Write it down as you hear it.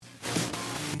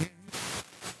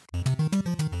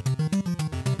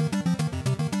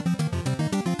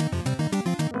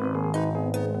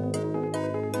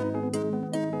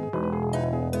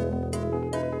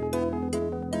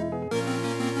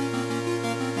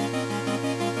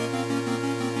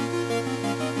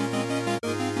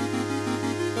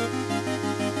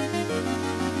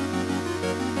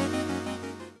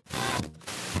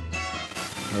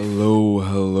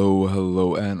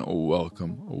Hello, and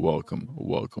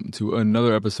welcome to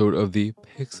another episode of the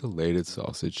Pixelated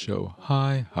Sausage Show.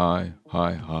 Hi.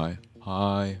 I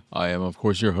am, of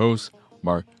course, your host,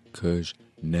 Mark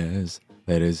Kuznez.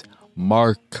 That is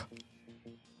Mark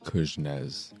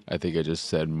Kuznez. I think I just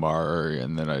said Mar,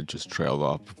 and then I just trailed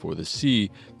off before the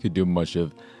C could do much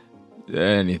of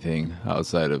anything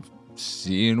outside of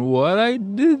seeing what I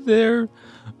did there.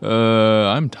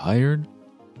 I'm tired.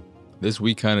 This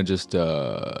week kind of just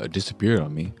disappeared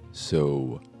on me.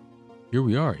 So here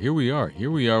we are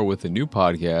with a new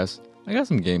podcast. I got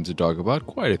some games to talk about,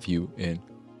 quite a few in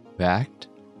fact.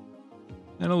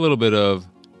 And a little bit of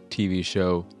TV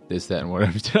show, this, that, and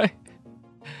whatever today.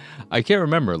 I can't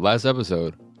remember. Last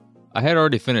episode, I had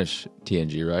already finished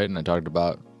TNG, right? And I talked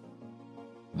about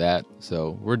that.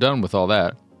 So we're done with all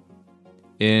that.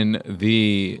 In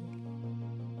the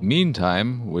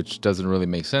meantime, which doesn't really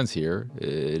make sense here,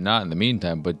 not in the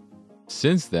meantime, but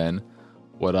since then,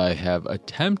 what I have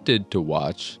attempted to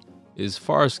watch is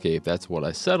Farscape. That's what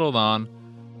I settled on,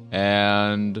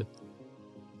 and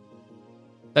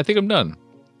I think I'm done.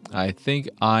 I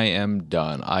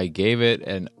gave it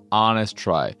an honest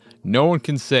try. No one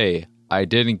can say I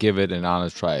didn't give it an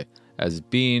honest try. As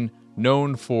being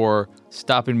known for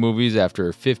stopping movies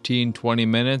after 15, 20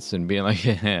 minutes and being like,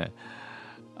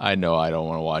 I know I don't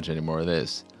want to watch any more of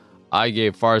this. I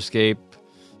gave Farscape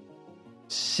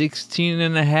 16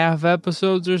 and a half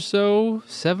episodes or so,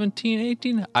 17,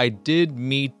 18. I did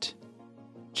meet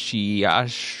Chiani,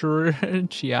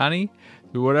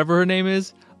 whatever her name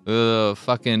is, the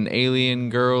fucking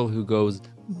alien girl who goes,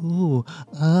 ooh,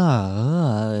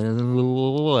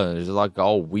 she's like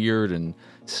all weird and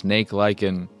snake-like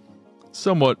and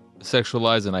somewhat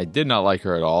sexualized, and I did not like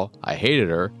her at all. I hated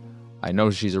her. I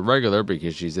know she's a regular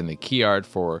because she's in the key art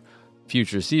for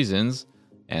future seasons,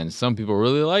 and some people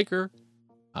really like her.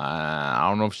 I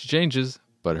don't know if she changes,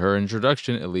 but her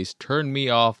introduction at least turned me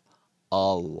off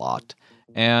a lot.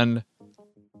 And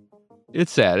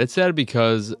it's sad. It's sad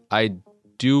because I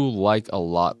do like a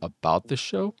lot about the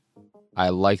show. I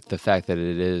like the fact that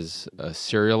it is a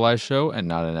serialized show and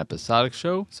not an episodic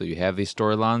show. So you have these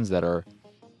storylines that are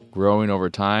growing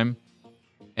over time,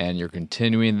 and you're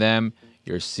continuing them.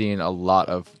 You're seeing a lot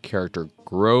of character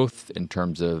growth in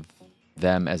terms of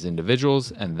them as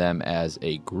individuals and them as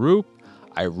a group.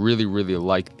 I really, really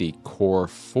like the core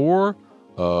four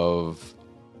of...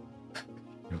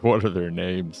 what are their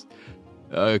names?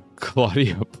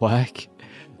 Claudia Black.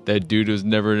 That dude was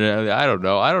never... I don't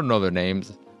know their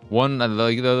names. One,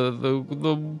 like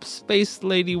the space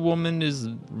lady woman is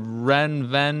Ren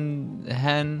Van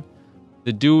Hen.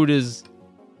 The dude is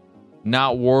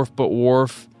not Worf, but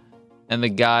Worf. And the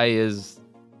guy is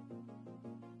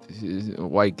a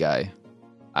white guy.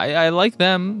 I like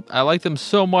them. I like them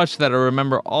so much that I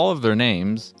remember all of their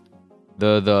names.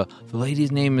 The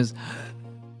lady's name is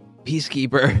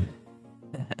Peacekeeper.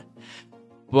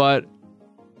 But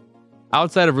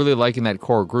outside of really liking that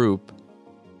core group,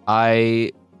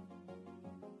 I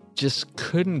just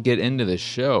couldn't get into the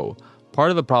show. Part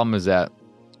of the problem is that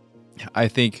I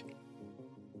think,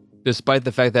 despite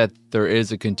the fact that there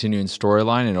is a continuing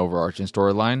storyline, an overarching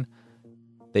storyline,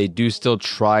 they do still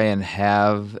try and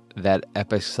have that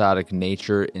episodic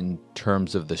nature in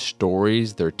terms of the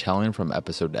stories they're telling from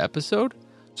episode to episode.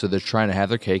 So they're trying to have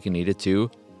their cake and eat it too.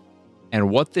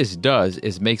 And what this does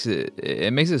is makes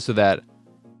it so that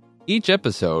each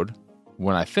episode,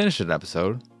 when I finish an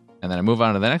episode and then I move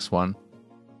on to the next one,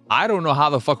 I don't know how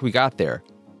the fuck we got there.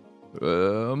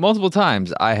 Multiple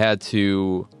times I had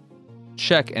to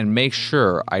check and make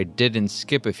sure I didn't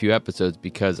skip a few episodes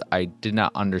because I did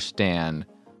not understand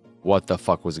what the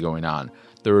fuck was going on.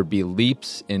 There would be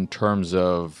leaps in terms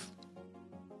of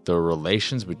the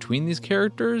relations between these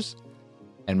characters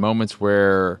and moments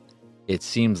where it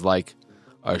seems like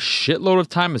a shitload of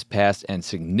time has passed and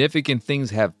significant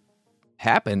things have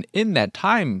happened in that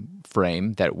time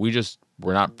frame that we just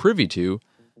were not privy to.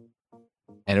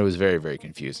 And it was very, very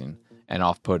confusing and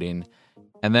off-putting.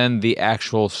 And then the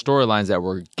actual storylines that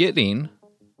we're getting,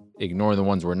 ignore the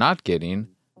ones we're not getting,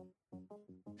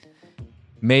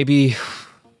 maybe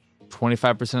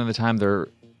 25% of the time they're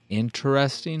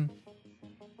interesting.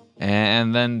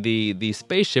 And then the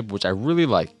spaceship, which I really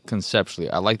like conceptually.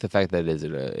 I like the fact that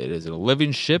it is a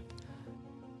living ship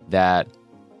that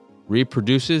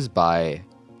reproduces by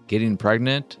getting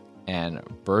pregnant and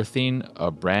birthing a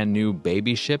brand new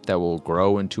baby ship that will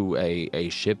grow into a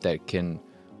ship that can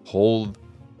hold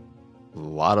a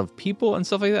lot of people and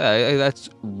stuff like that. That's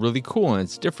really cool, and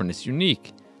it's different. It's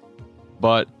unique.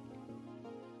 But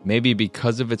maybe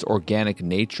because of its organic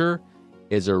nature,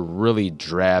 is a really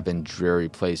drab and dreary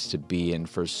place to be in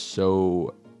for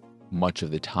so much of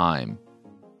the time.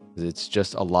 It's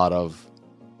just a lot of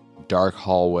dark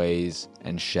hallways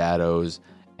and shadows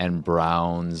and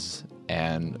browns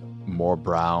and more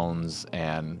browns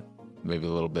and maybe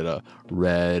a little bit of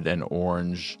red and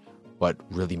orange, but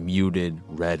really muted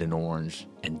red and orange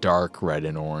and dark red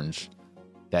and orange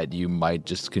that you might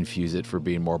just confuse it for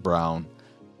being more brown.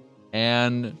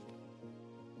 And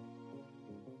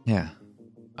yeah,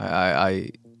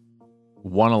 I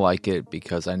want to like it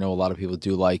because I know a lot of people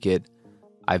do like it.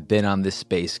 I've been on this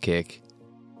space kick,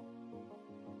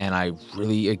 and I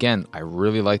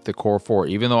really like the core four,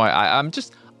 even though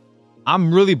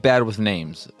I'm really bad with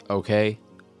names, okay?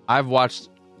 I've watched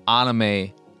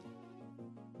anime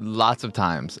lots of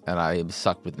times, and I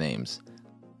suck with names.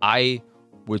 I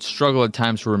would struggle at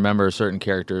times to remember certain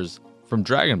characters from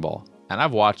Dragon Ball, and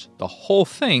I've watched the whole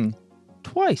thing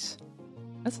twice.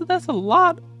 That's a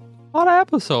lot of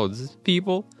episodes,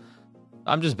 people.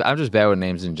 I'm just bad with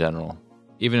names in general.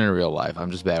 Even in real life, I'm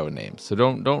just bad with names. So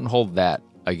don't hold that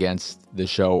against the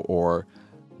show or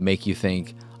make you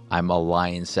think I'm a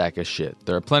lying sack of shit.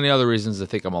 There are plenty of other reasons to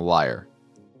think I'm a liar,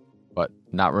 but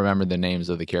not remembering the names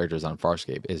of the characters on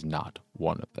Farscape is not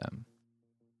one of them.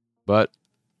 But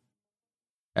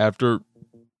after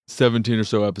 17 or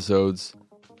so episodes,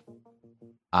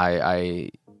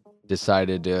 I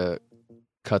decided to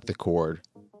cut the cord,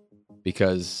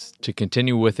 because to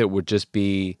continue with it would just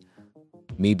be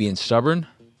me being stubborn,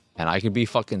 and I could be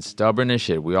fucking stubborn as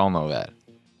shit. We all know that.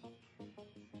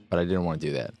 But I didn't want to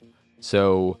do that.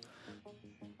 So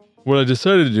what I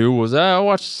decided to do was I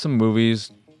watched some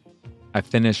movies. I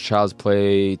finished Child's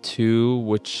Play 2,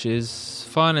 which is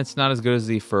fun. It's not as good as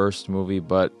the first movie,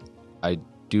 but I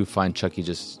do find Chucky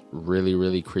just really,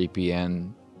 really creepy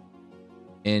and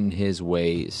in his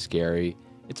way scary.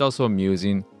 It's also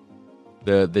amusing.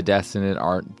 The deaths in it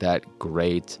aren't that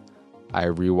great. I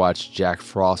rewatched Jack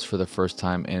Frost for the first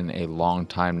time in a long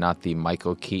time. Not the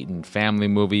Michael Keaton family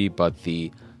movie, but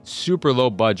the super low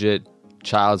budget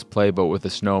Child's Play, but with a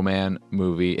snowman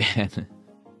movie. And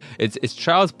it's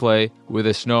Child's Play with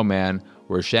a snowman,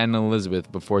 where Shannon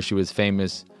Elizabeth, before she was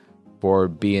famous for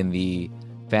being the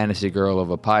fantasy girl of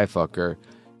a pie fucker,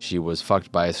 she was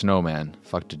fucked by a snowman,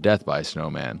 fucked to death by a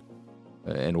snowman,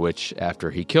 in which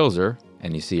after he kills her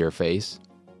and you see her face,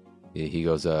 he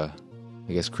goes, I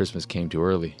guess Christmas came too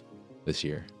early this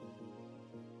year.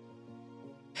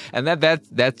 And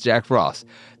that's Jack Frost.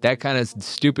 That kind of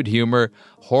stupid humor,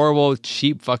 horrible,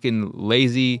 cheap, fucking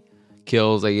lazy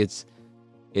kills. Like it's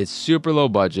super low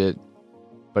budget,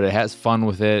 but it has fun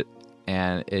with it,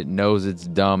 and it knows it's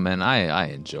dumb, and I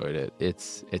enjoyed it.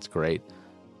 It's great.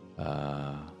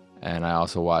 And I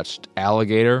also watched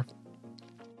Alligator,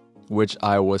 which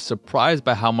I was surprised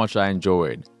by how much I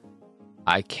enjoyed.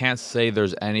 I can't say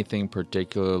there's anything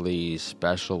particularly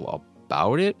special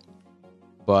about it,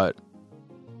 but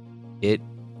it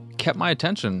kept my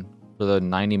attention for the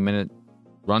 90-minute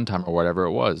runtime or whatever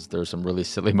it was. There's some really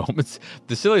silly moments.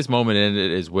 The silliest moment in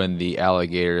it is when the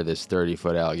alligator, this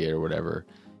 30-foot alligator or whatever,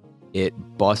 it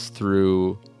busts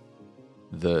through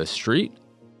the street,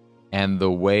 and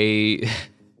the way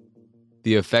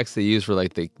the effects they use for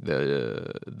like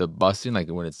the busting, like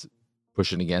when it's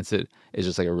pushing against it, is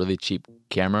just like a really cheap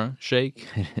camera shake.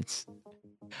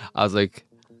 I was like,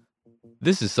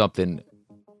 this is something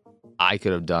I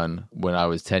could have done when I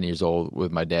was 10 years old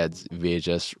with my dad's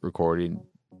VHS recording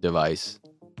device,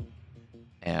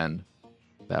 and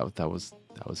that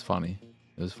was funny.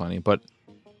 It was funny, but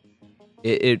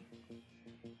it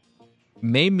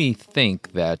made me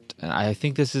think that, and I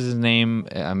think this is his name,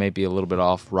 I may be a little bit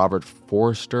off, Robert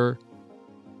Forster,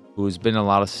 who's been in a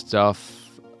lot of stuff,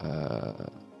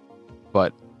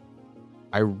 but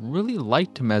I really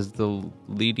liked him as the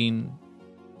leading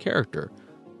character.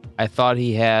 I thought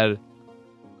he had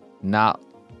not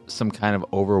some kind of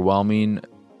overwhelming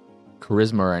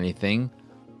charisma or anything,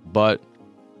 but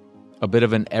a bit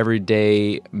of an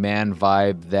everyday man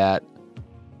vibe that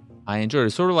I enjoyed.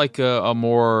 It's sort of like a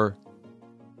more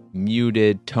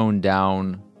muted, toned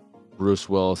down Bruce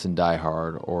Willis in Die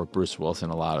Hard, or Bruce Willis in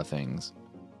a lot of things.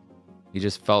 He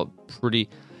just felt pretty,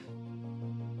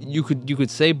 you could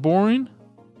say boring,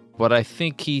 but I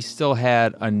think he still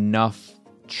had enough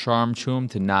charm to him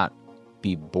to not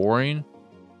be boring.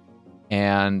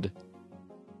 And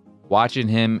watching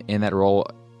him in that role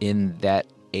in that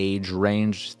age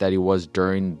range that he was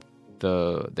during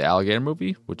the Alligator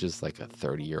movie, which is like a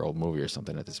 30-year-old movie or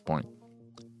something at this point.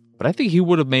 But I think he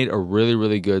would have made a really,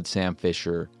 really good Sam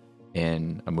Fisher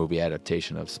in a movie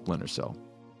adaptation of Splinter Cell.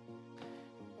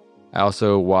 I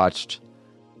also watched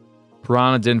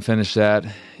Piranha didn't finish that.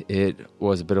 It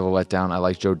was a bit of a letdown. I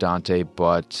like Joe Dante,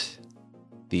 but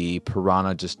the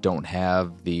Piranha just don't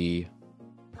have the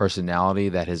personality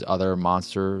that his other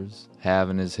monsters have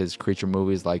in his creature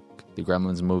movies, like the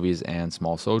Gremlins movies and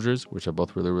Small Soldiers, which I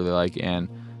both really, really like. And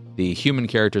the human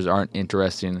characters aren't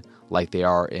interesting like they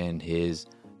are in his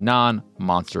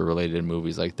non-monster related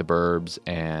movies like The Burbs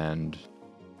and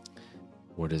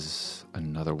what is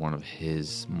another one of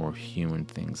his more human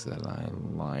things that I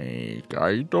like?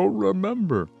 I don't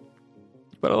remember.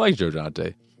 But I like Joe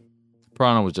Dante.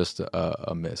 Piranha was just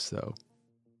a miss, though.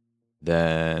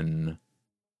 Then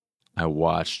I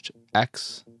watched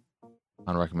X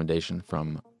on recommendation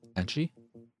from Enchi.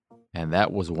 And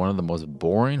that was one of the most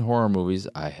boring horror movies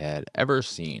I had ever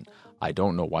seen. I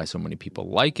don't know why so many people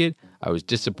like it. I was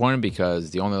disappointed because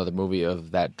the only other movie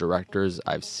of that director's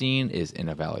I've seen is In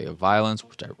a Valley of Violence,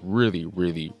 which I really,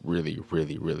 really, really,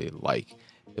 really, really like,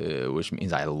 which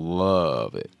means I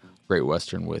love it. Great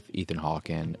Western with Ethan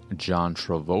Hawke and John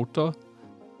Travolta.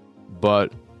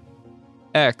 But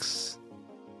X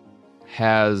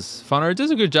has fun, or it does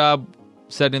a good job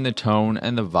setting the tone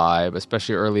and the vibe,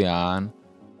 especially early on.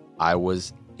 I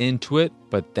was into it,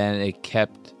 but then it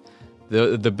kept...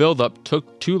 The build-up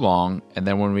took too long, and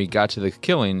then when we got to the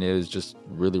killing, it was just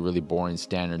really, really boring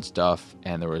standard stuff,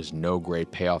 and there was no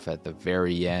great payoff at the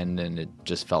very end, and it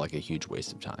just felt like a huge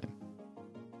waste of time.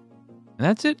 And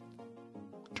that's it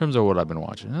in terms of what I've been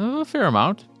watching. A fair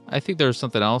amount. I think there's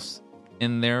something else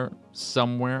in there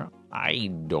somewhere.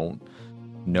 I don't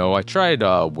know. I tried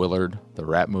Willard, the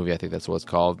rat movie. I think that's what it's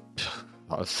called.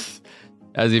 That was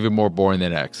even more boring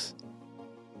than X.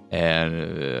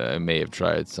 And I may have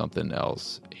tried something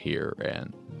else here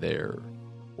and there.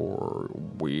 Or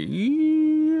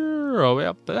oh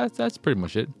yeah, but that's pretty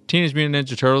much it. Teenage Mutant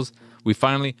Ninja Turtles.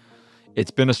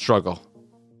 It's been a struggle.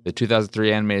 The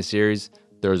 2003 animated series,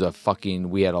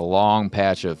 we had a long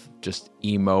patch of just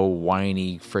emo,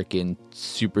 whiny, freaking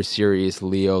super serious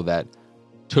Leo that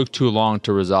took too long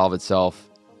to resolve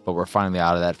itself, but we're finally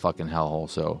out of that fucking hellhole.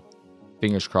 So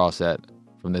fingers crossed that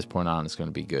from this point on, it's going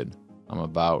to be good. I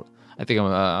think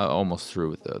I'm almost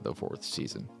through with the fourth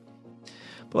season.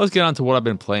 But let's get on to what I've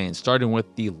been playing, starting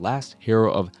with The Last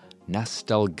Hero of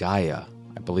Nostalgaia.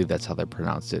 I believe that's how they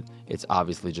pronounce it. It's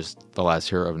obviously just The Last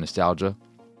Hero of Nostalgia.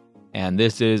 And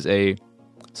this is a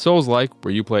Soulslike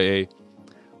where you play a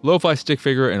lo-fi stick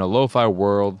figure in a lo-fi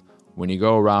world when you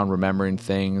go around remembering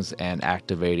things and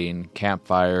activating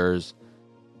campfires.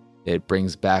 It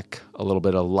brings back a little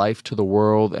bit of life to the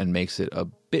world and makes it a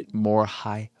bit more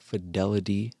high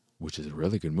fidelity, which is a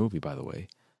really good movie, by the way.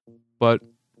 But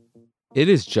it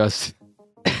is just...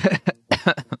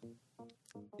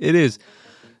 it is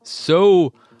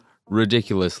so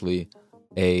ridiculously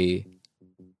a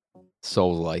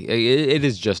Souls-like. It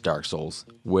is just Dark Souls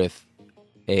with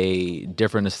a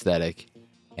different aesthetic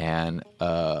and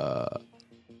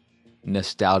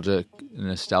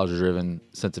nostalgia-driven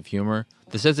sense of humor.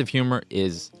 The sense of humor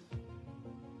is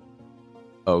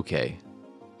okay.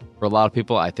 For a lot of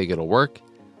people, I think it'll work,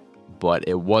 but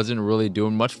it wasn't really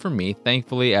doing much for me.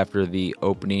 Thankfully, after the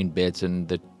opening bits and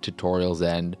the tutorials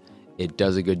end, it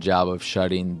does a good job of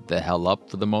shutting the hell up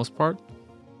for the most part.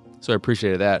 So I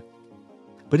appreciated that.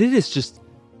 But it is just...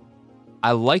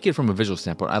 I like it from a visual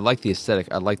standpoint. I like the aesthetic.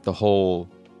 I like the whole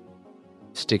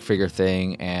stick figure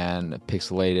thing and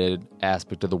pixelated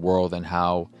aspect of the world and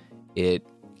how it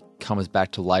comes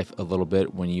back to life a little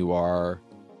bit when you are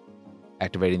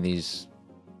activating these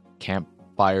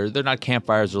campfires. They're not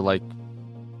campfires, they're like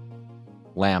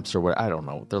lamps or what, I don't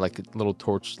know. They're like little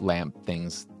torch lamp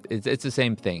things. It's the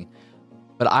same thing.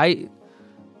 But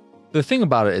the thing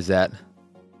about it is that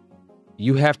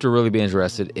you have to really be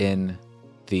interested in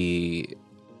the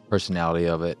personality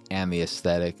of it and the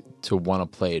aesthetic to want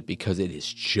to play it, because it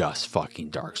is just fucking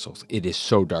Dark Souls. It is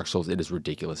so Dark Souls, it is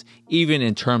ridiculous. Even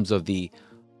in terms of the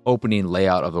opening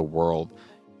layout of the world,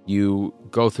 you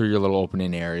go through your little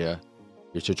opening area,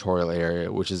 your tutorial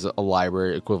area, which is a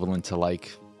library equivalent to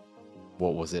like,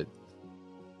 what was it?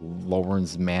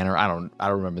 Lawrence Manor? I don't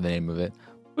remember the name of it,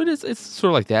 but it's sort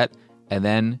of like that. And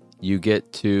then you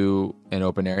get to an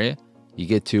open area. You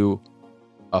get to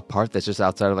a part that's just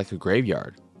outside of like a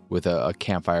graveyard with a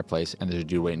campfire place, and there's a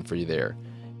dude waiting for you there.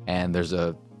 And there's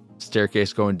a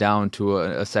staircase going down to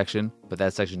a section, but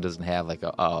that section doesn't have like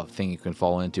a thing you can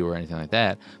fall into or anything like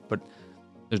that. But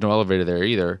there's no elevator there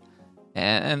either.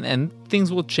 And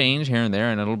things will change here and there,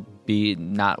 and it'll be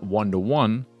not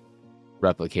one-to-one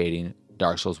replicating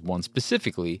Dark Souls 1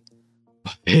 specifically.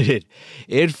 But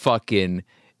it fucking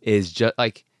is just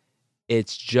like,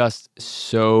 it's just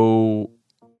so...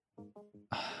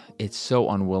 It's so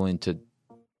unwilling to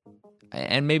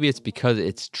And maybe it's because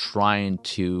it's trying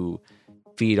to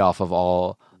feed off of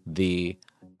all the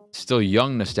still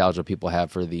young nostalgia people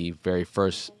have for the very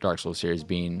first Dark Souls series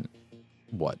being,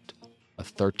 what, a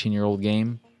 13-year-old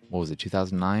game? What was it,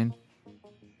 2009?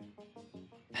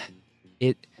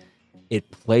 It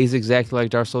plays exactly like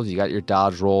Dark Souls. You got your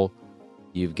dodge roll.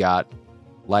 You've got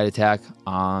light attack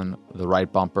on the right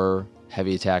bumper,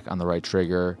 heavy attack on the right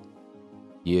trigger.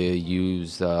 You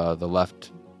use the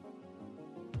left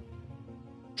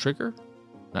trigger?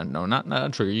 No,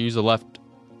 not trigger. You use the left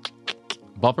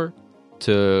bumper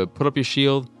to put up your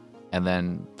shield, and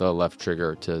then the left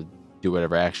trigger to do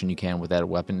whatever action you can with that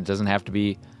weapon. It doesn't have to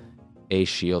be a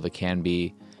shield. It can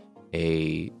be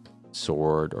a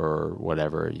sword or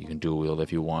whatever. You can dual wield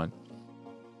if you want.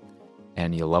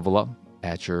 And you level up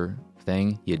at your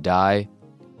thing. You die.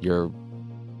 Your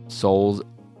soul's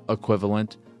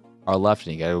equivalent are left,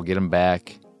 and you gotta go get them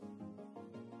back.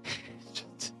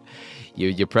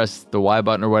 You press the Y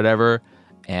button or whatever,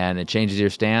 and it changes your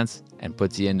stance and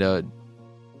puts you into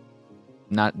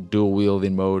not dual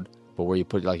wielding mode, but where you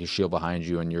put like your shield behind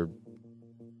you and you're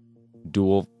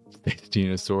dual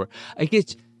fisting a sword.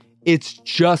 It's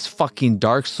just fucking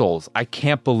Dark Souls. I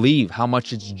can't believe how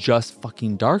much it's just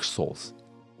fucking Dark Souls.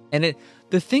 And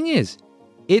the thing is,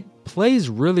 it plays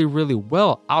really, really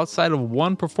well outside of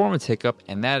one performance hiccup,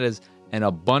 and that is an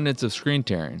abundance of screen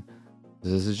tearing.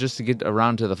 This is just to get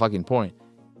around to the fucking point.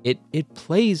 It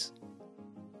plays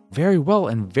very well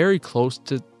and very close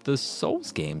to the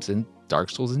Souls games, and Dark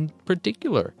Souls in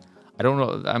particular. I don't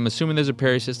know. I'm assuming there's a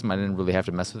parry system. I didn't really have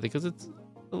to mess with it because it's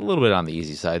a little bit on the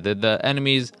easy side. The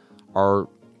enemies are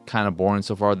kind of boring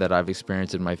so far that I've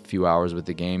experienced in my few hours with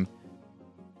the game.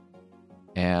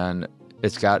 And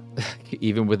it's got,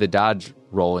 even with the dodge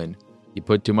rolling, you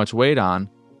put too much weight on,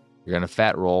 you're going to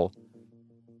fat roll.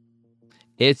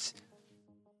 It's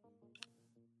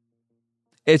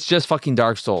just fucking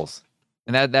Dark Souls.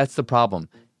 And that's the problem.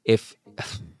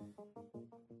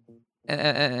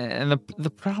 And the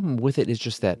problem with it is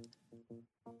just that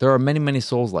there are many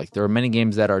Souls-like. There are many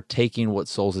games that are taking what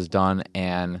Souls has done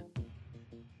and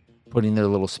putting their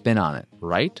little spin on it,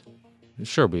 right?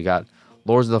 Sure, we got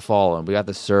Lords of the Fallen, we got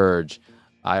The Surge.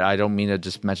 I don't mean to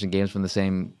just mention games from the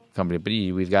same company, but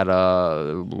we've got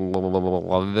the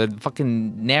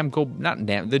fucking Namco, not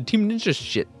the Team Ninja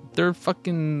shit. They're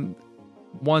fucking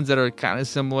ones that are kind of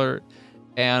similar,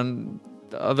 and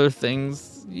the other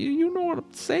things, you know what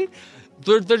I'm saying?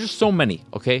 They're just so many,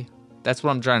 okay? That's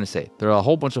what I'm trying to say. There are a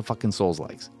whole bunch of fucking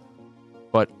Souls-likes.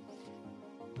 But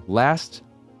the last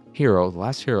hero of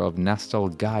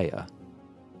Nostalgaia,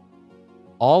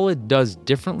 all it does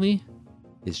differently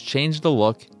is change the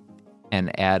look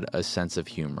and add a sense of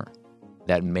humor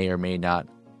that may or may not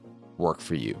work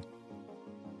for you.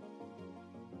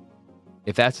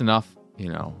 If that's enough,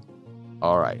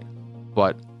 all right.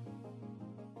 But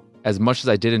as much as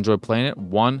I did enjoy playing it,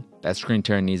 one, that screen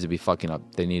tearing needs to be fucking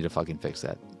up. They need to fucking fix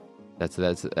that.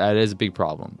 That is a big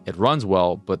problem. It runs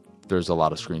well, but there's a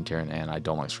lot of screen tearing, and I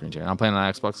don't like screen tearing. I'm playing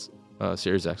on Xbox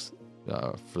Series X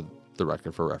for the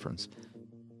record, for reference.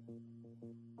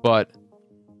 But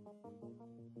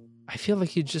I feel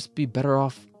like you'd just be better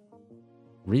off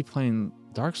replaying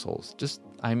Dark Souls.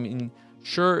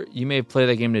 Sure, you may have played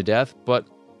that game to death, but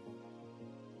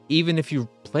even if you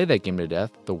play that game to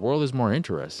death, the world is more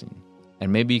interesting.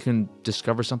 And maybe you can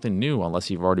discover something new, unless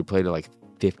you've already played it like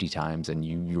 50 times and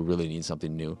you really need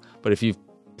something new. But if you've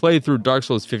played through Dark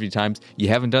Souls 50 times, you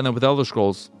haven't done that with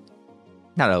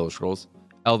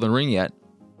Elden Ring yet.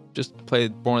 Just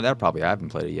played more of that probably. I haven't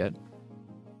played it yet.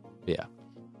 But yeah.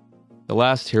 The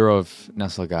last hero of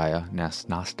Nostalgaia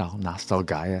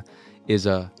is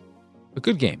a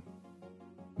good game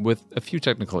with a few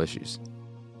technical issues.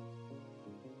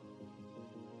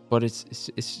 But it's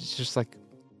just like,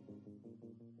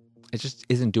 it just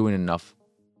isn't doing enough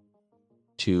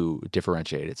to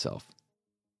differentiate itself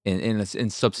in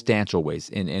substantial ways,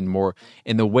 in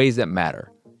the ways that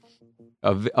matter.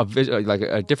 Like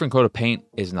a different coat of paint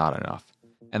is not enough,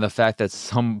 and the fact that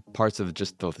some parts of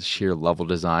just the sheer level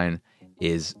design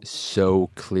is so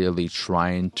clearly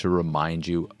trying to remind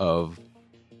you of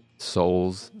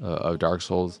Dark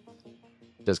Souls,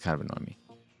 does kind of annoy me.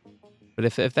 But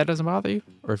if that doesn't bother you,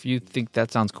 or if you think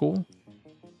that sounds cool,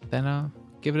 then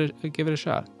give it a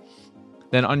shot.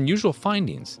 Then Unusual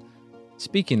Findings.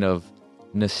 Speaking of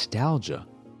nostalgia,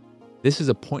 this is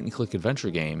a point-and-click adventure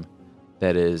game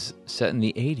that is set in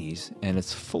the 80s, and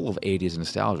it's full of 80s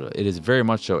nostalgia. It is very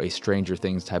much so a Stranger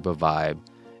Things type of vibe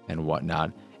and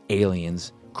whatnot.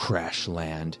 Aliens crash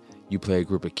land. You play a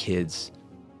group of kids,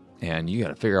 and you got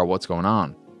to figure out what's going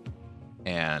on.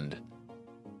 And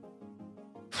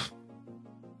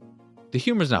The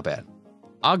humor's not bad.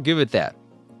 I'll give it that.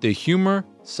 The humor,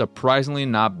 surprisingly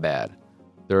not bad.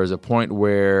 There is a point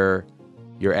where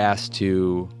you're asked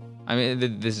to... I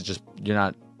mean, this is just... You're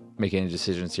not making any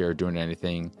decisions here or doing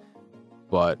anything,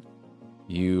 but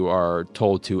you are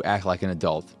told to act like an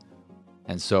adult.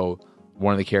 And so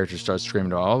one of the characters starts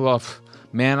screaming, oh,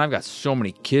 man, I've got so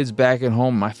many kids back at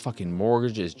home. My fucking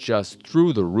mortgage is just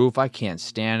through the roof. I can't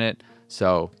stand it.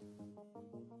 So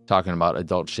talking about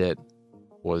adult shit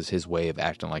was his way of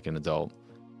acting like an adult.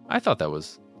 I thought that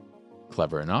was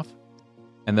clever enough.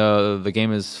 And the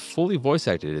game is fully voice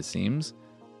acted, it seems.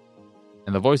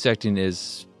 And the voice acting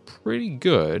is pretty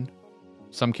good.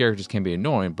 Some characters can be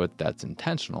annoying, but that's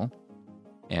intentional.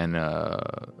 And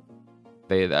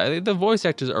the voice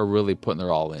actors are really putting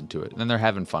their all into it, and they're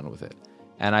having fun with it.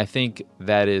 And I think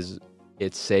that is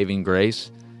its saving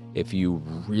grace. If you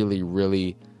really,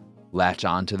 really latch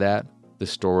onto that, the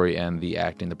story and the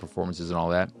acting, the performances and all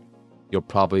that, you'll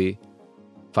probably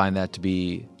find that to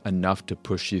be enough to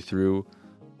push you through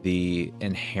the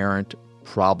inherent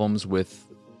problems with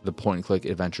the point-and-click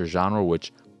adventure genre,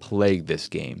 which plagued this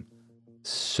game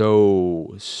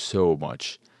so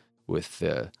much, with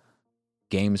the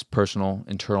game's personal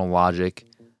internal logic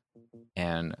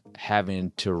and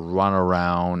having to run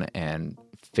around and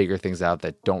figure things out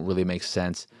that don't really make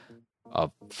sense. A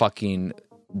fucking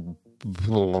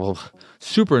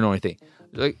super annoying thing.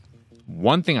 Like,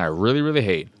 one thing I really, really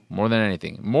hate more than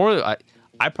anything,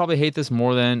 I probably hate this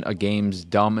more than a game's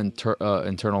dumb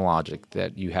internal logic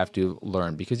that you have to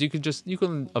learn, because you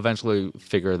can eventually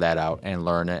figure that out and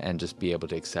learn it and just be able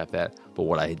to accept that. But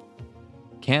what I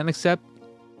can't accept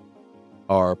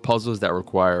are puzzles that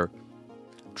require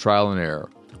trial and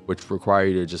error, which require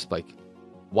you to just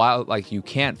you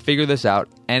can't figure this out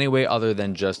any way other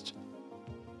than just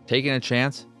taking a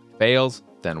chance. Fails,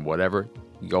 then whatever,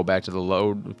 you go back to the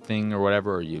load thing or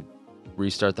whatever, or you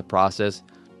restart the process,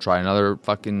 try another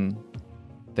fucking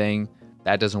thing.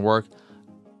 That doesn't work.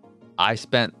 I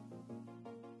spent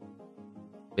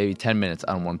maybe 10 minutes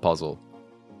on one puzzle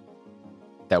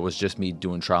that was just me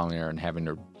doing trial and error and having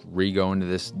to re-go into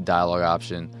this dialogue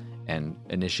option and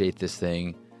initiate this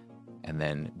thing and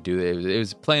then do it. It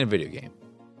was playing a video game.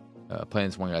 Playing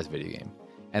this one guy's video game.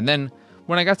 And then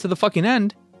when I got to the fucking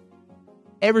end,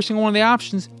 every single one of the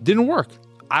options didn't work.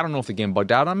 I don't know if the game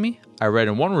bugged out on me. I read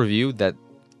in one review that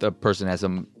the person has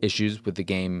some issues with the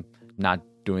game not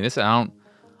doing this. I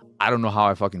don't know how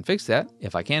I fucking fix that.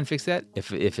 If I can fix that,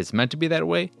 if it's meant to be that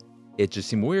way, it just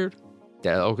seemed weird.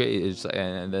 That okay,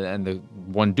 and the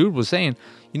one dude was saying,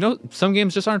 some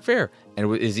games just aren't fair.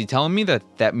 And is he telling me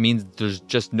that means there's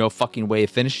just no fucking way of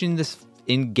finishing this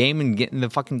in game and getting the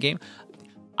fucking game?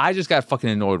 I just got fucking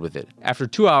annoyed with it. After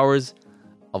 2 hours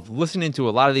of listening to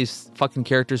a lot of these fucking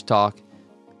characters talk,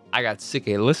 I got sick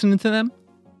of listening to them.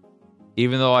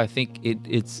 Even though I think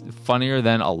it's funnier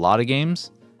than a lot of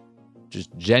games, just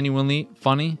genuinely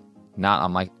funny. I'm not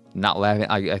laughing.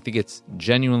 I think it's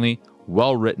genuinely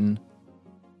well written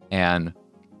and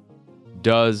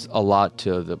does a lot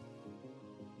to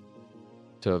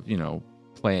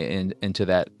play into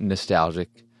that nostalgic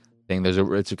thing.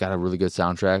 It's got a really good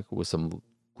soundtrack with some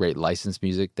great licensed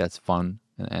music that's fun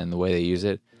and the way they use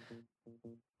it.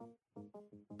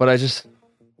 But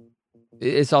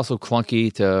it's also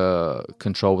clunky to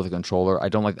control with a controller.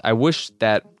 I wish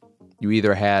that you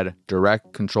either had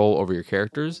direct control over your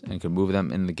characters and could move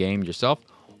them in the game yourself,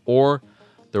 or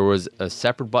there was a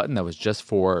separate button that was just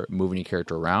for moving your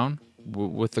character around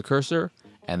with the cursor,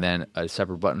 and then a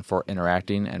separate button for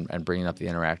interacting and bringing up the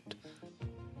interact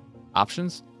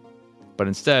options. But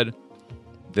instead,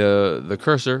 the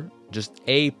cursor just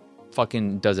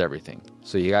fucking does everything.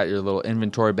 So you got your little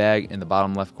inventory bag in the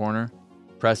bottom left corner.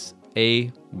 Press A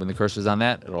when the cursor's on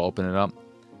that, it'll open it up.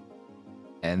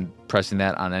 And pressing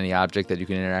that on any object that you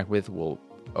can interact with will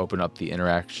open up the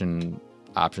interaction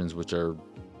options, which are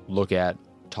look at,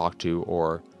 talk to,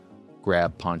 or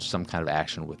grab, punch, some kind of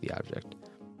action with the object.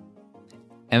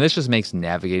 And this just makes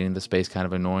navigating the space kind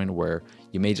of annoying, where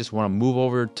you may just want to move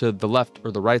over to the left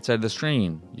or the right side of the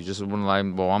screen. You just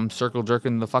want to I'm circle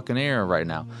jerking the fucking air right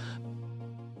now.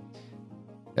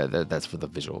 That's for the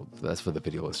visual. That's for the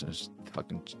video listeners.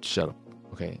 Fucking shut up.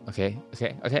 Okay.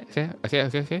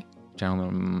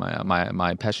 Channel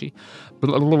my Pesci.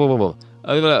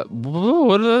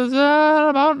 What is that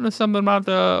about? Something about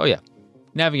the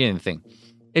navigating the thing.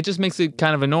 It just makes it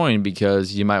kind of annoying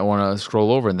because you might want to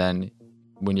scroll over, and then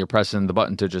when you're pressing the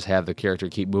button to just have the character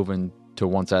keep moving to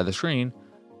one side of the screen,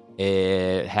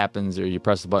 it happens, or you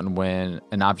press the button when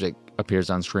an object appears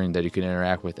on screen that you can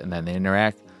interact with, and then the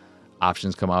interact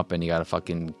options come up, and you got to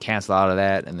fucking cancel out of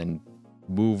that and then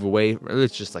move away.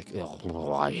 It's just like,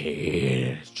 oh, I hate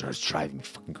it. It's just driving me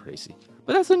fucking crazy.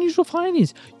 But that's unusual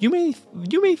findings. You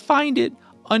may find it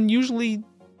unusually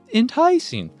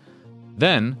enticing.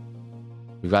 Then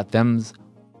we've got them's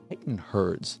fighting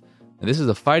herds. And this is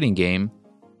a fighting game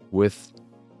with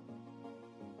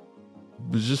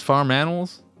just farm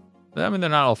animals. I mean, they're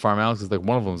not all farm animals because like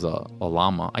one of them's a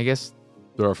llama. I guess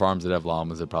there are farms that have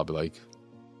llamas that probably like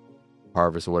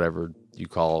harvest or whatever you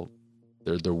call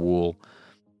their wool.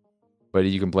 But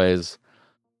you can play as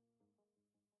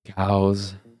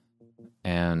cows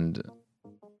and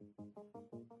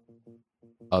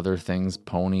other things,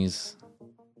 ponies.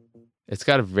 It's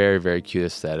got a very, very cute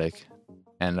aesthetic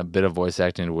and a bit of voice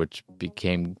acting, which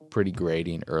became pretty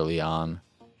grating early on.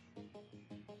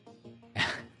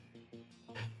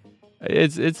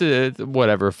 It's a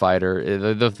whatever fighter.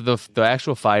 The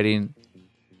actual fighting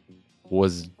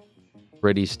was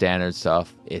pretty standard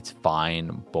stuff. It's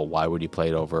fine, but why would you play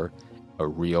it over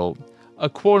a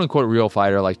quote unquote real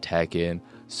fighter like Tekken,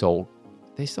 Soul?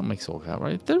 They still make Soul Calibur,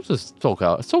 right? There's a Soul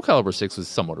Calibur 6 was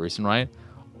somewhat recent, right?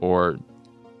 Or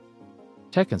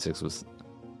Tekken 6 was.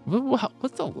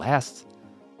 What's the last?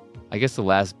 I guess the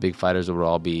last big fighters would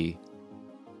all be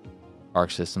Arc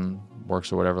System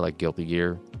Works or whatever, like Guilty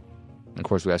Gear. And of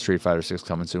course, we got Street Fighter 6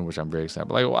 coming soon, which I'm very excited.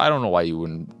 But like, I don't know why you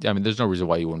wouldn't. I mean, there's no reason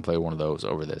why you wouldn't play one of those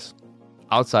over this,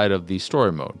 outside of the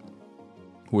story mode,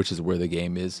 which is where the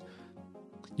game is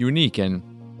unique and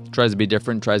tries to be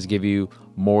different. Tries to give you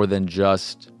more than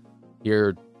just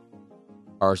here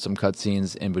are some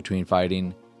cutscenes in between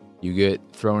fighting. You get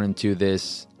thrown into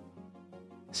this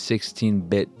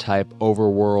 16-bit type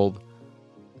overworld,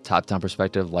 top-down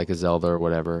perspective like a Zelda or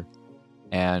whatever,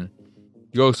 and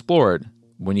you go explore it.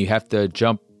 When you have to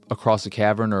jump across a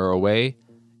cavern or away,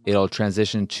 it'll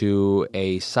transition to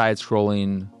a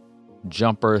side-scrolling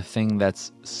jumper thing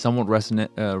that's somewhat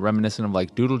reminiscent of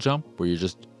like Doodle Jump, where you're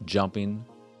just jumping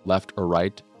left or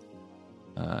right,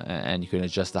 and you can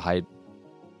adjust the height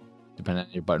depending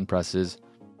on your button presses.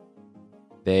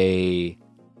 They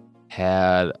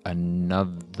had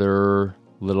another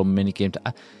little mini game.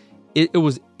 It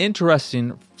was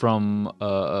interesting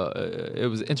it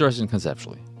was interesting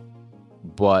conceptually,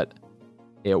 but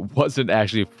it wasn't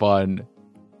actually fun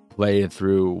playing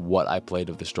through what I played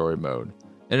of the story mode.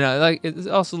 And it's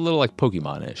also a little like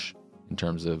Pokemon-ish in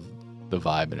terms of the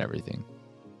vibe and everything.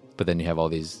 But then you have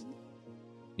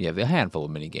a handful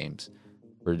of mini games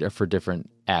for different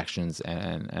actions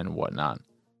and whatnot.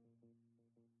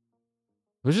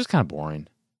 It was just kind of boring.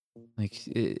 Like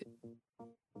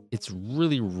it's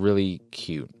really, really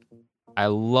cute. I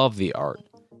love the art.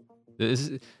 This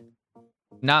is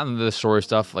not in the story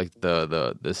stuff. Like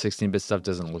the 16-bit stuff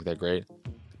doesn't look that great,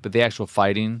 but the actual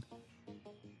fighting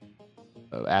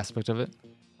aspect of it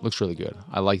looks really good.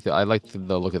 I like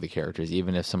the look of the characters,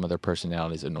 even if some of their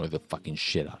personalities annoy the fucking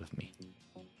shit out of me.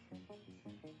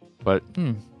 But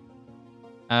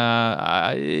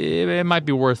it might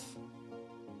be worth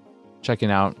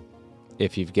checking out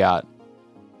if you've got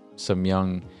some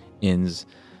young ins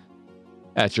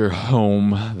at your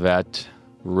home that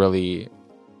really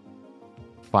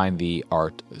find the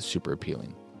art super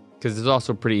appealing. Because it's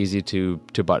also pretty easy to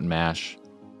button mash.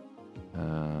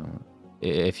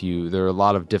 There are a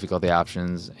lot of difficulty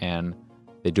options, and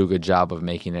they do a good job of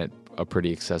making it a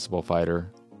pretty accessible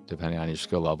fighter, depending on your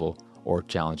skill level, or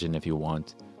challenging if you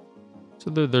want.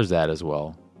 So there's that as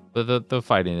well. The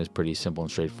fighting is pretty simple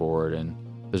and straightforward, and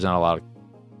there's not a lot of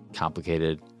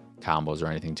complicated combos or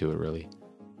anything to it, really.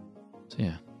 So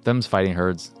yeah, them's fighting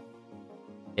herds.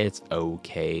 It's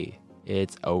okay.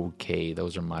 It's okay.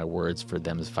 Those are my words for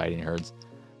them's fighting herds.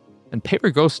 And Paper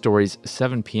Ghost Stories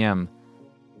 7 p.m.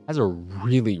 has a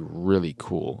really, really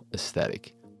cool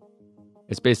aesthetic.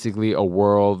 It's basically a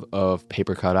world of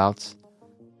paper cutouts,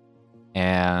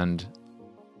 and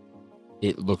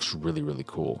it looks really, really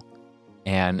cool.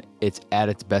 And it's at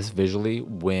its best visually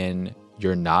when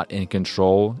you're not in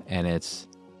control and it's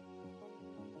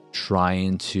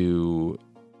trying to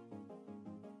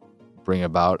bring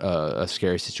about a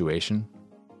scary situation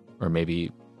or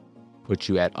maybe put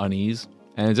you at unease.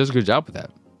 And it does a good job with that.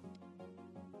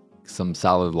 Some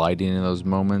solid lighting in those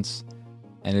moments,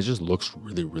 and it just looks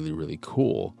really, really, really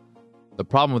cool. The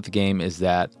problem with the game is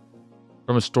that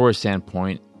from a story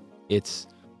standpoint, it's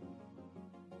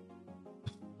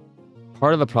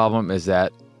part of the problem is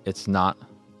that it's not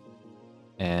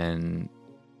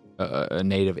a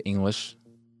native English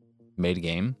made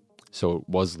game. So it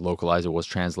was localized, it was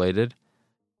translated,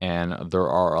 and there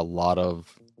are a lot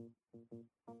of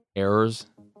errors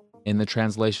in the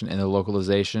translation and the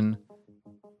localization,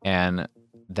 and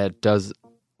that does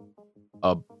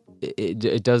a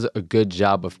it does a good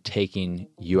job of taking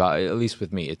you out, at least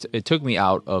with me. It took me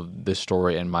out of the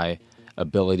story and my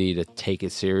ability to take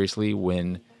it seriously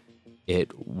when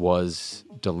it was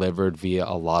delivered via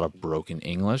a lot of broken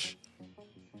English,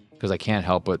 because I can't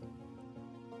help but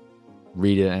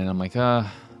read it and I'm like,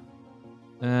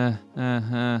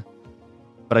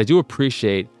 But I do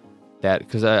appreciate that,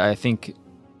 because I think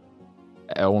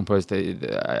at one point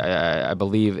I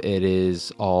believe it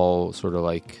is all sort of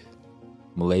like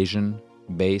Malaysian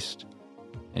based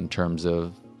in terms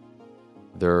of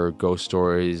their ghost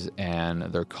stories and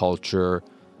their culture.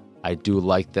 I do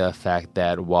like the fact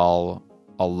that while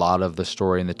a lot of the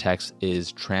story in the text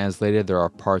is translated, there are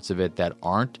parts of it that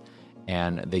aren't,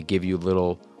 and they give you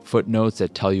little footnotes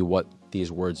that tell you what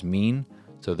these words mean.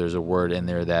 So there's a word in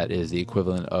there that is the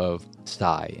equivalent of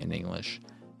sigh in English,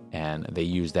 and they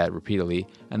use that repeatedly,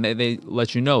 and they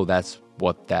let you know that's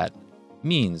what that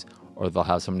means. Or they'll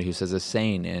have somebody who says a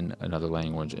saying in another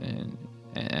language, and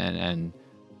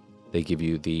they give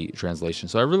you the translation.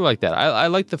 So I really like that. I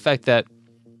like the fact that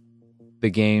the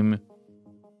game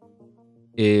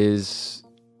is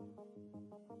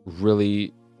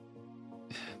really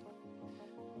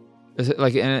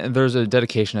like, and there's a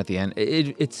dedication at the end.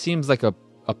 It seems like a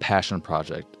passion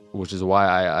project, which is why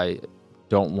I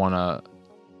don't want to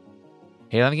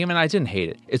hate on the game, and I didn't hate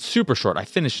it. It's super short. I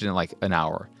finished it in like an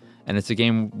hour. And it's a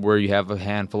game where you have a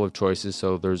handful of choices,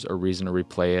 so there's a reason to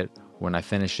replay it. When I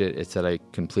finished it, it said I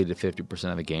completed 50%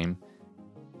 of the game.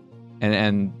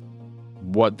 And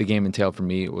what the game entailed for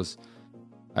me was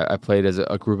I played as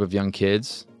a group of young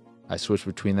kids. I switched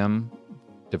between them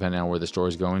depending on where the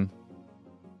story's going.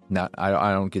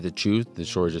 I don't get to choose. The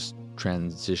story just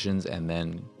transitions and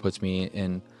then puts me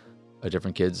in a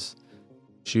different kid's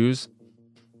shoes.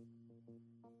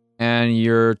 And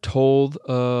you're told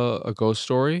a ghost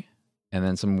story, and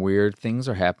then some weird things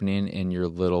are happening in your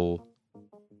little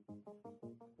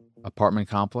apartment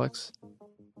complex.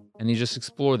 And you just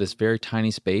explore this very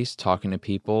tiny space, talking to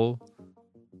people,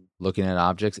 looking at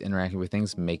objects, interacting with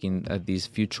things, making these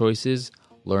few choices,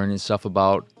 learning stuff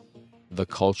about the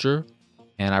culture.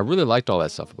 And I really liked all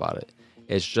that stuff about it.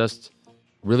 It's just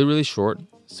really, really short,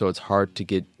 so it's hard to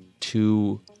get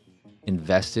too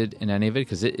invested in any of it,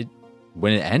 because it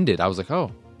when it ended, I was like,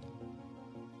 oh,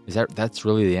 that's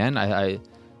really the end? I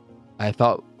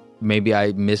thought maybe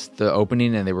I missed the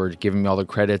opening and they were giving me all the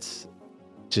credits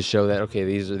to show that, okay,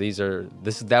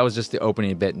 that was just the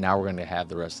opening bit. Now we're going to have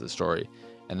the rest of the story.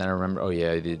 And then I remember, oh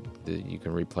yeah, you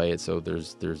can replay it. So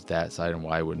there's that side, and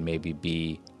why it would maybe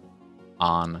be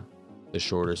on the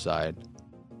shorter side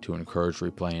to encourage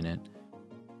replaying it.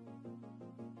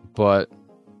 But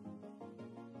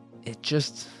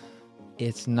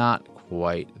it's not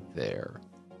quite there.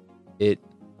 It's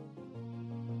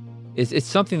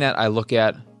something that I look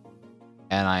at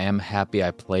and I am happy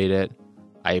I played it.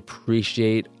 I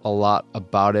appreciate a lot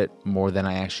about it more than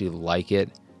I actually like it.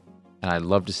 And I'd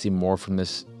love to see more from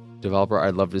this developer.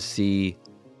 I'd love to see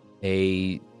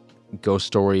a Ghost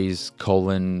Stories :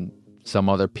 some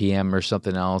other PM or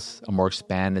something else, a more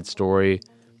expanded story.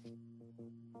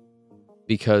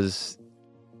 Because,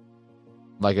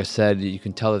 like I said, you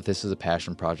can tell that this is a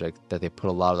passion project, that they put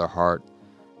a lot of their heart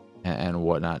and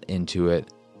whatnot into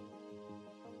it.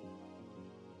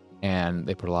 And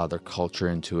they put a lot of their culture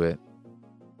into it.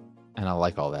 And I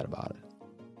like all that about it.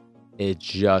 It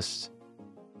just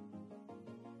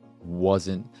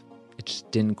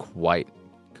didn't quite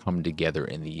come together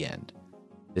in the end.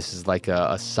 This is like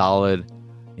a solid,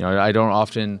 I don't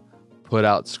often put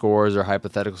out scores or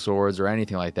hypothetical scores or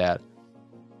anything like that.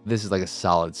 This is like a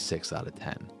solid 6 out of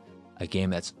 10. A game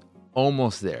that's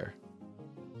almost there.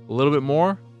 A little bit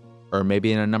more, or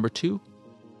maybe in a number 2,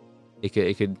 it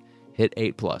could hit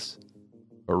 8+.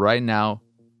 But right now,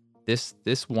 this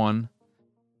one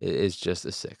is just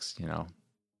a 6,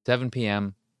 7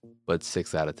 p.m., but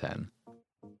 6 out of 10.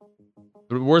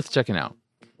 But worth checking out.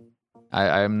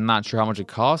 I'm not sure how much it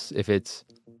costs. If it's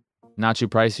not too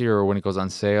pricey or when it goes on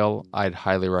sale, I'd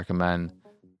highly recommend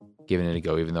giving it a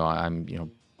go, even though I'm,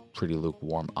 pretty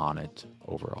lukewarm on it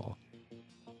overall.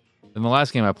 And the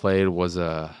last game I played was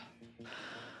Atari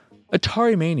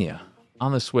Mania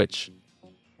on the Switch.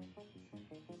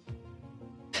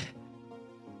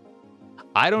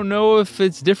 I don't know if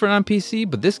it's different on PC,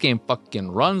 but this game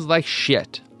fucking runs like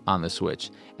shit on the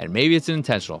Switch. And maybe it's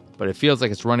intentional, but it feels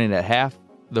like it's running at half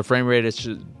the frame rate it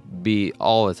should be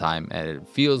all the time. And it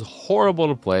feels horrible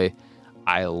to play.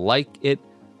 I like it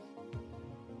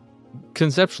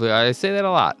conceptually. I say that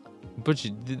a lot. But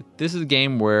this is a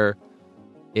game where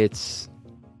it's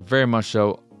very much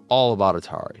so all about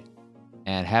Atari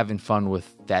and having fun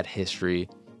with that history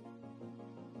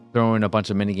throwing a bunch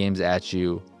of mini games at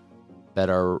you that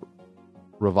are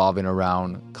revolving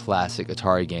around classic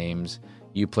Atari games.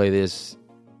 You play this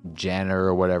janitor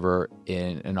or whatever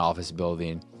in an office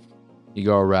building. You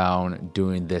go around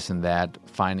doing this and that,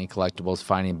 finding collectibles,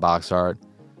 finding box art,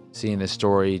 seeing the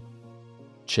story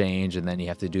change, and then you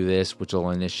have to do this, which will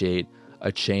initiate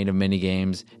a chain of mini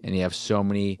games, and you have so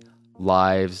many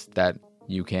lives that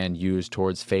you can use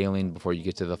towards failing before you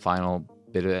get to the final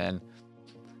bit of it. And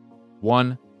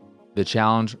one, the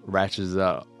challenge ratchets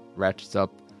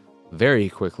up very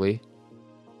quickly,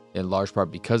 in large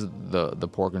part because of the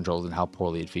poor controls and how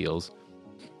poorly it feels.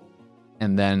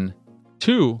 And then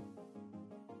two,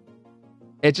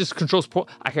 it just controls poor.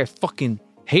 I fucking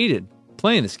hated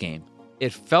playing this game.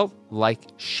 It felt like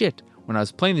shit. When I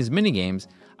was playing these mini games,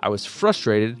 I was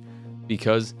frustrated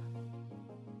because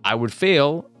I would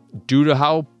fail due to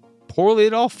how poorly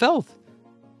it all felt.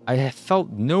 I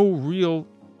felt no real.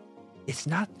 It's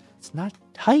not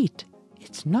tight.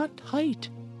 It's not tight.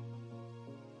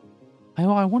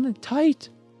 I want it tight,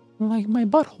 like my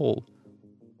butthole.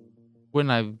 When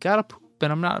I've got to poop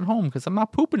and I'm not at home, because I'm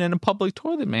not pooping in a public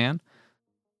toilet, man.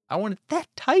 I want it that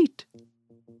tight.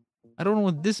 I don't know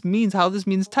what this means, how this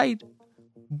means tight,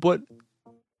 but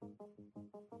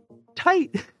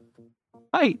tight.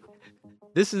 Tight.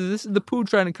 This is the poo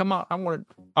trying to come out. I want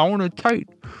it tight.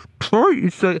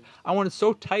 Tight. I want it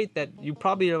so tight that you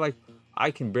probably are like,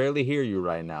 I can barely hear you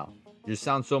right now. You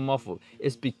sound so muffled.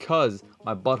 It's because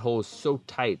my butthole is so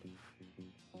tight.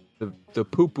 The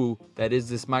poo-poo that is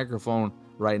this microphone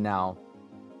right now,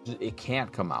 it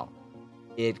can't come out.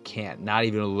 It can't. Not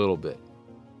even a little bit.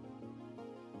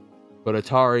 But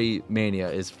Atari Mania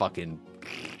is fucking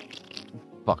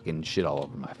shit all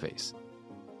over my face.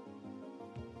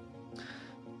 And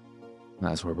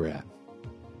that's where we're at.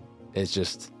 It's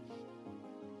just...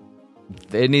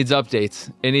 It needs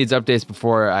updates. It needs updates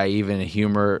before I even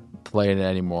humor playing it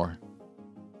anymore.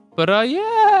 But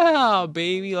yeah,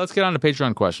 baby. Let's get on to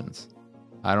Patreon questions.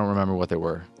 I don't remember what they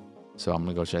were, so I'm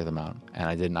gonna go check them out. And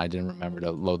I didn't remember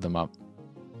to load them up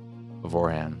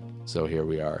beforehand. So here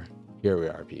we are. Here we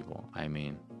are, people. I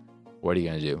mean, what are you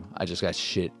gonna do? I just got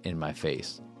shit in my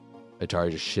face.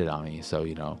 Atari just shit on me, so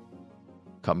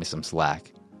cut me some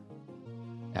slack.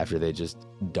 After they just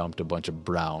dumped a bunch of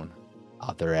brown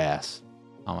out their ass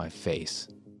on my face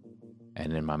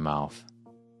and in my mouth.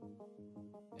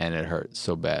 And it hurt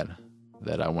so bad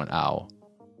that I went, ow.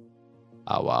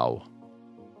 Ow, ow.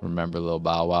 Remember Lil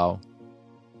Bow Wow?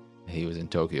 He was in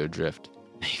Tokyo Drift.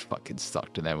 He fucking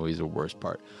sucked in that movie. He's the worst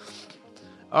part.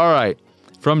 All right.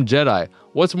 From Jedi.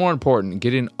 What's more important,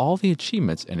 getting all the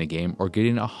achievements in a game or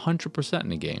getting 100%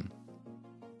 in a game?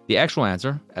 The actual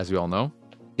answer, as we all know,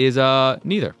 is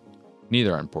neither.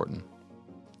 Neither are important.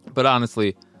 But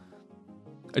honestly,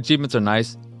 achievements are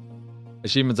nice.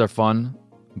 Achievements are fun.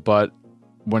 But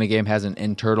when a game has an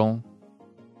internal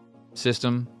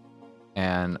system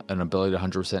and an ability to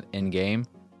 100% in-game,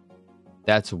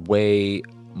 that's way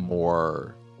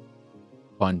more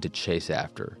fun to chase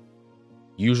after.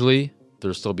 Usually,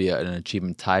 there'll still be an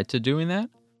achievement tied to doing that.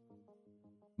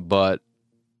 But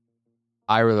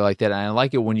I really like that. And I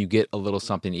like it when you get a little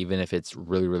something, even if it's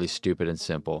really, really stupid and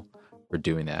simple, for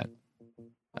doing that.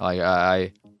 Like,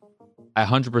 I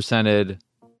 100%ed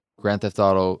Grand Theft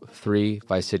Auto 3,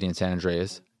 Vice City, and San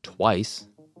Andreas twice,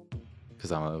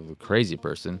 because I'm a crazy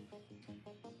person.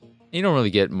 You don't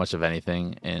really get much of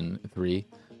anything in 3.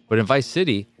 But in Vice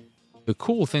City, the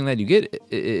cool thing that you get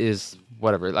is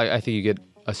whatever. Like, I think you get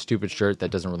a stupid shirt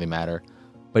that doesn't really matter.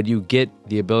 But you get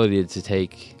the ability to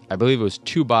take, I believe it was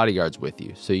 2 bodyguards with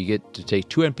you. So you get to take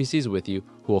 2 NPCs with you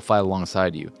who will fight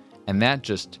alongside you. And that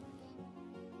just...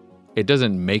 it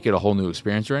doesn't make it a whole new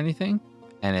experience or anything.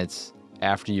 And it's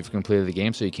after you've completed the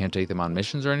game, so you can't take them on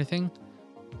missions or anything.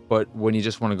 But when you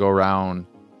just want to go around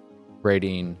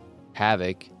raiding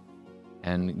havoc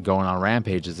and going on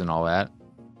rampages and all that,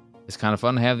 it's kind of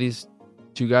fun to have these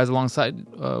 2 guys alongside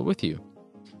with you.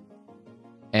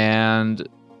 And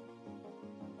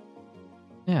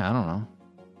yeah, I don't know.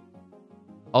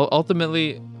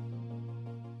 Ultimately,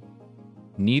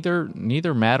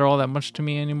 neither matter all that much to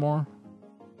me anymore.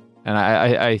 And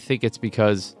I think it's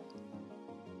because,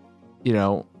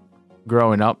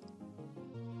 growing up,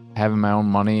 having my own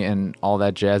money and all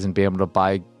that jazz and being able to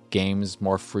buy games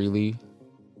more freely,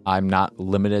 I'm not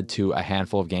limited to a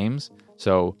handful of games.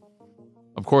 So,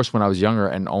 of course, when I was younger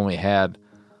and only had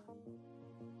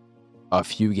a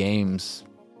few games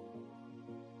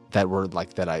that were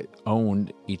like that I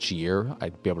owned each year,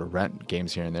 I'd be able to rent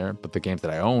games here and there. But the games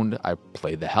that I owned, I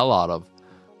played the hell out of.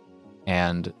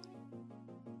 And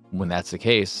when that's the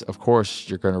case, of course,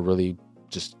 you're going to really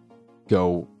just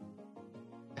go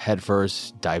head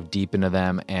first, dive deep into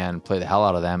them, and play the hell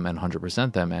out of them and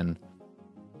 100% them. And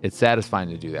it's satisfying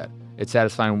to do that. It's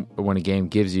satisfying when a game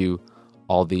gives you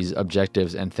all these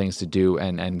objectives and things to do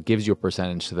and gives you a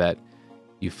percentage so that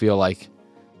you feel like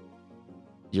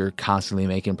you're constantly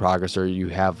making progress, or you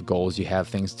have goals, you have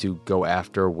things to go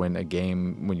after when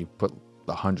you put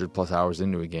 100+ hours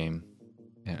into a game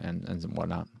and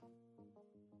whatnot.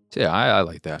 So yeah, I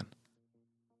like that.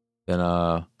 Then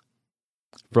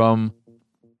from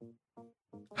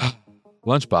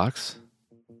Lunchbox.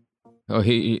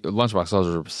 Lunchbox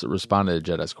also responded to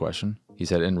Jed's question. He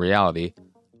said, in reality,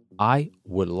 I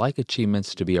would like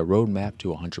achievements to be a roadmap to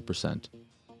 100%. And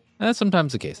that's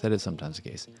sometimes the case. That is sometimes the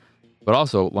case. But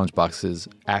also, Lunchbox's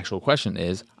actual question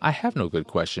is, I have no good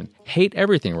question. Hate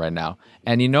everything right now.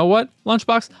 And you know what,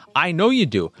 Lunchbox? I know you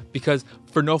do. Because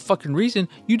for no fucking reason,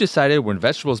 you decided when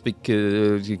vegetables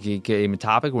became a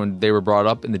topic, when they were brought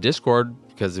up in the Discord,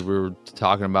 because we were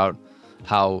talking about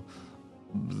how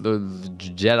the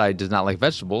Jedi does not like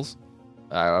vegetables.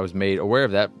 I was made aware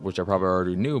of that, which I probably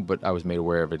already knew, but I was made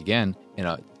aware of it again in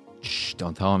a, shh,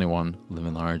 don't tell anyone,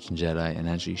 living large and Jedi, and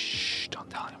actually, shh,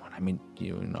 don't tell anyone. I mean,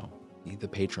 you know. The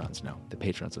patrons know.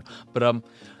 But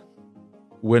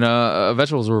when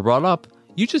vegetables were brought up,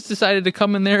 you just decided to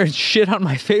come in there and shit on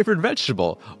my favorite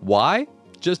vegetable. Why?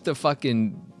 Just to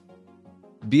fucking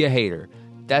be a hater.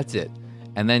 That's it.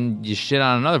 And then you shit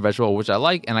on another vegetable, which I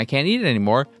like, and I can't eat it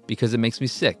anymore because it makes me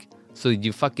sick. So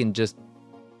you fucking just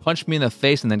punch me in the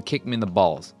face and then kick me in the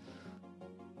balls.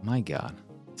 My God.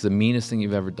 It's the meanest thing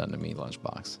you've ever done to me,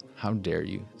 Lunchbox. How dare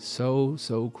you? So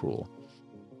cruel.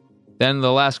 Then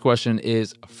the last question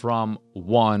is from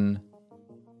one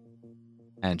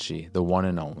Anchi, the one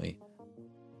and only.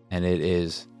 And it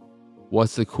is,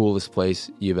 what's the coolest place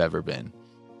you've ever been?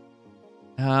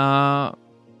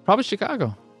 Probably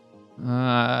Chicago.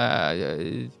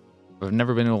 I've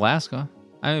never been to Alaska.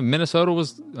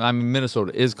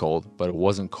 Minnesota is cold, but it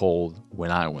wasn't cold when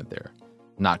I went there.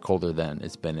 Not colder than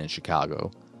it's been in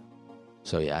Chicago.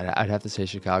 So yeah, I'd have to say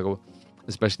Chicago,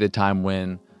 especially the time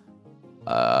when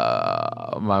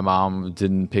my mom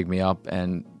didn't pick me up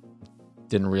and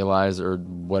didn't realize or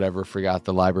whatever, forgot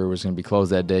the library was going to be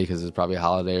closed that day because it's probably a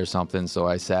holiday or something. So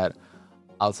I sat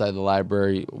outside the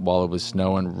library while it was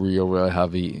snowing real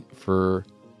heavy for,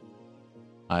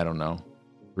 I don't know,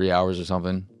 3 hours or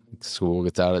something. School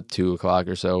gets out at 2 o'clock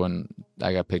or so, and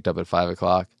I got picked up at 5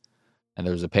 o'clock, and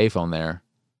there was a payphone there,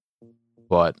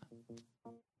 but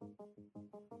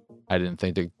I didn't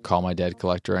think to call my debt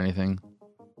collector or anything.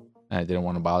 I didn't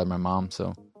want to bother my mom,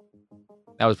 so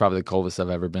that was probably the coldest I've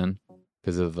ever been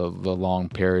because of the long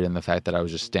period and the fact that I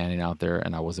was just standing out there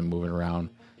and I wasn't moving around,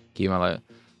 keeping my life.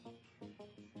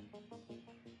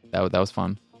 That was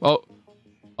fun.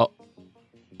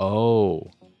 Oh,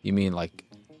 you mean like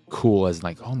cool as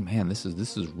like, oh man, this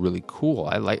is really cool.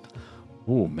 I like,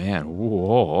 oh man, I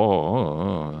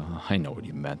know what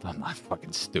you meant. I'm not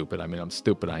fucking stupid. I mean, I'm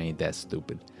stupid. I ain't that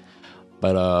stupid.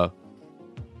 But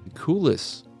the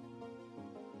coolest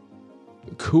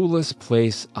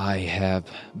place I have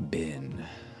been.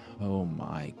 Oh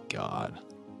my God.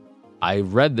 I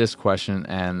read this question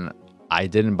and I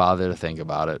didn't bother to think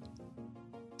about it.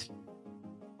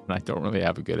 And I don't really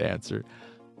have a good answer.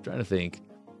 I'm trying to think.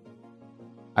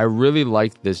 I really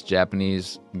liked this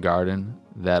Japanese garden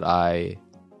that I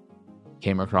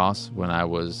came across when I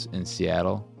was in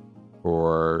Seattle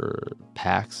for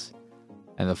PAX.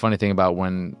 And the funny thing about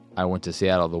when I went to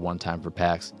Seattle the one time for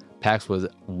PAX was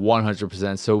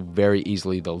 100% so very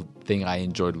easily the thing I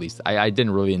enjoyed least. I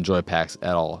didn't really enjoy PAX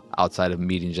at all outside of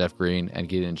meeting Jeff Green and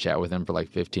getting in chat with him for like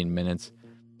 15 minutes.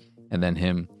 And then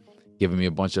him giving me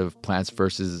a bunch of Plants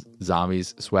vs.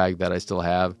 Zombies swag that I still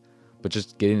have. But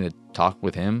just getting to talk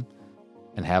with him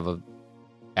and have a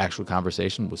actual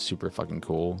conversation was super fucking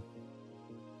cool.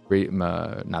 Meeting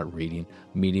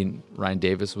Ryan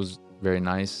Davis was very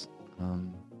nice.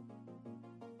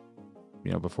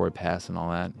 Before he passed and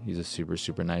all that. He's a super,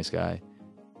 super nice guy.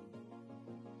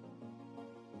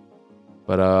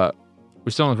 But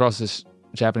we stumbled across this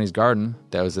Japanese garden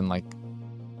that was in like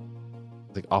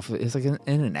it's like in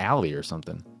an alley or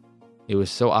something. It was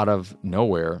so out of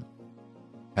nowhere.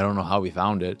 I don't know how we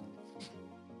found it.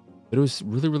 But it was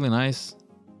really, really nice.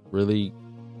 Really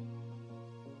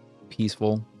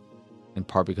peaceful. In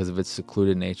part because of its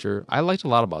secluded nature. I liked a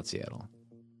lot about Seattle.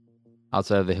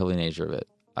 Outside of the hilly nature of it.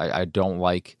 I don't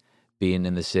like being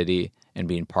in the city and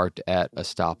being parked at a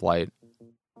stoplight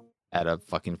at a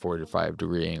fucking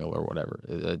 45-degree angle or whatever.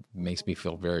 It makes me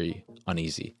feel very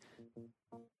uneasy.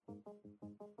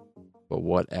 But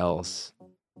what else?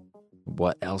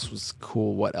 What else was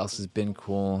cool? What else has been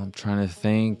cool? I'm trying to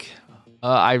think.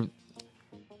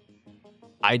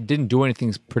 I didn't do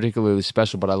anything particularly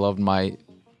special, but I loved my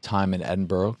time in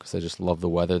Edinburgh because I just love the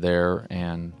weather there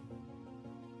and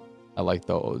I like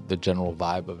the general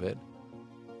vibe of it.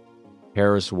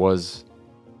 Paris was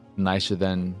nicer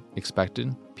than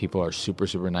expected. People are super,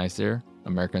 super nice there.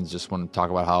 Americans just want to talk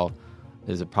about how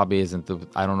it probably isn't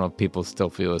I don't know if people still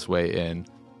feel this way in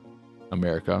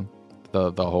America.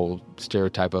 The whole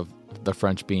stereotype of the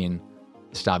French being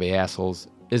snobby assholes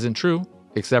isn't true,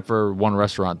 except for one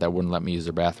restaurant that wouldn't let me use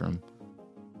their bathroom.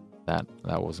 That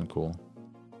wasn't cool.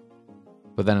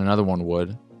 But then another one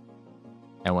would.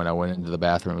 And when I went into the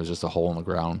bathroom, it was just a hole in the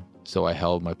ground. So I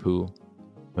held my poo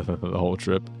the whole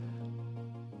trip.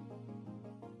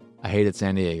 I hated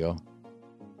San Diego.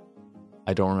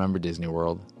 I don't remember Disney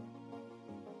World.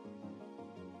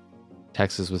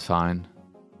 Texas was fine.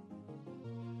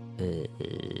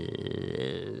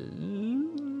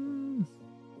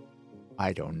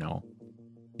 I don't know.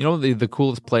 You know the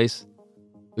coolest place?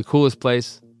 The coolest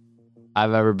place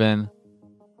I've ever been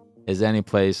is any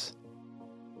place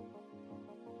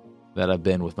that I've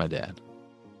been with my dad.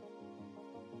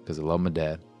 Because I love my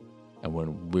dad. And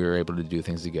when we were able to do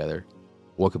things together,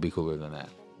 what could be cooler than that?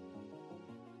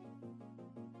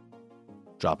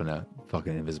 Dropping a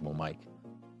fucking invisible mic.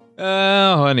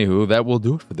 Anywho, that will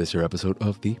do it for this here episode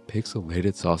of the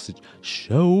Pixelated Sausage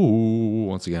Show.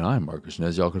 Once again, I'm Marcus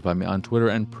Nez. Y'all can find me on Twitter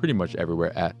and pretty much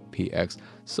everywhere at PX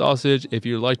Sausage. If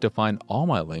you'd like to find all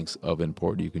my links of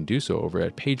import, you can do so over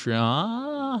at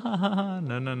Patreon.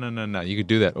 No. You can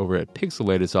do that over at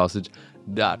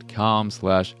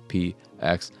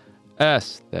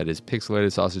pixelatedsausage.com/PXS. That is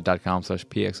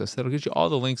pixelatedsausage.com/PXS. That'll get you all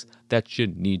the links that you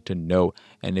need to know.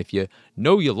 And if you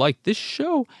know you like this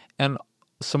show and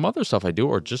some other stuff I do,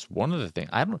 or just one other thing,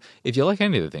 if you like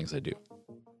any of the things I do,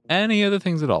 any other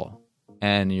things at all,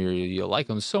 and you like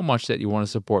them so much that you want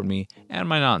to support me and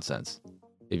my nonsense,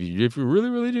 if you really,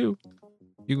 really do,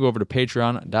 you can go over to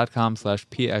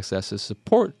patreon.com/PXS to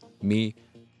support me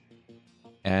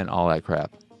and all that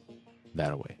crap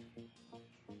that away.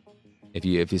 If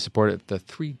you support at the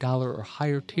 $3 or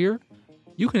higher tier,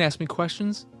 you can ask me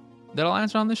questions that I'll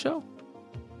answer on the show.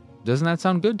 Doesn't that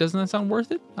sound good? Doesn't that sound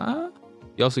worth it?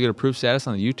 You also get approved status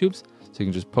on the YouTubes, so you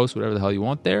can just post whatever the hell you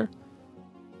want there.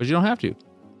 But you don't have to.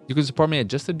 You can support me at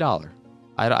just $1.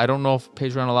 I don't know if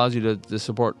Patreon allows you to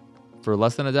support for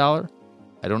less than $1.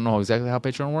 I don't know exactly how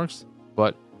Patreon works,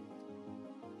 but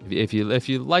if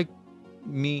you like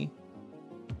me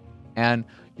and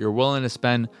you're willing to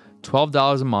spend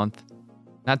 $12 a month,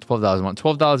 not $12 a month,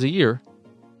 $12 a year,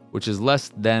 which is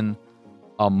less than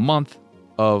a month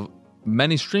of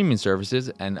many streaming services,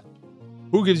 and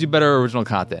who gives you better original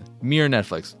content, me or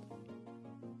Netflix?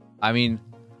 I mean,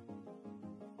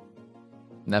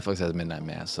 Netflix has Midnight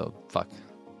Mass, so fuck.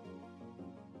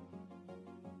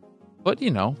 But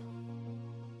you know,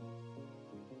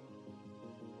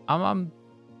 I'm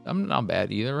not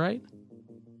bad either, right?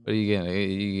 But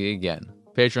again,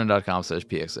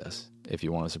 patreon.com/PXS if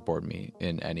you want to support me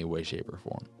in any way, shape, or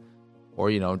form.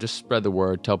 Or, just spread the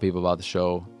word, tell people about the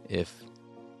show if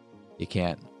you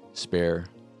can't spare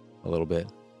a little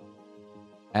bit.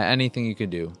 Anything you can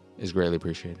do is greatly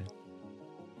appreciated.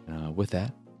 With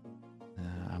that,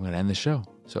 I'm going to end the show.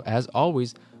 So as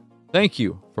always, thank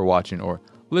you for watching or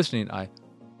listening. I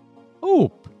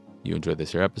hope you enjoyed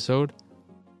this here episode.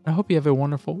 I hope you have a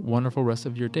wonderful, wonderful rest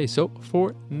of your day. So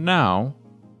for now,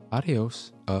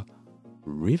 adios,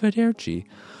 arrivederci,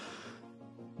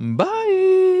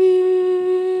 bye.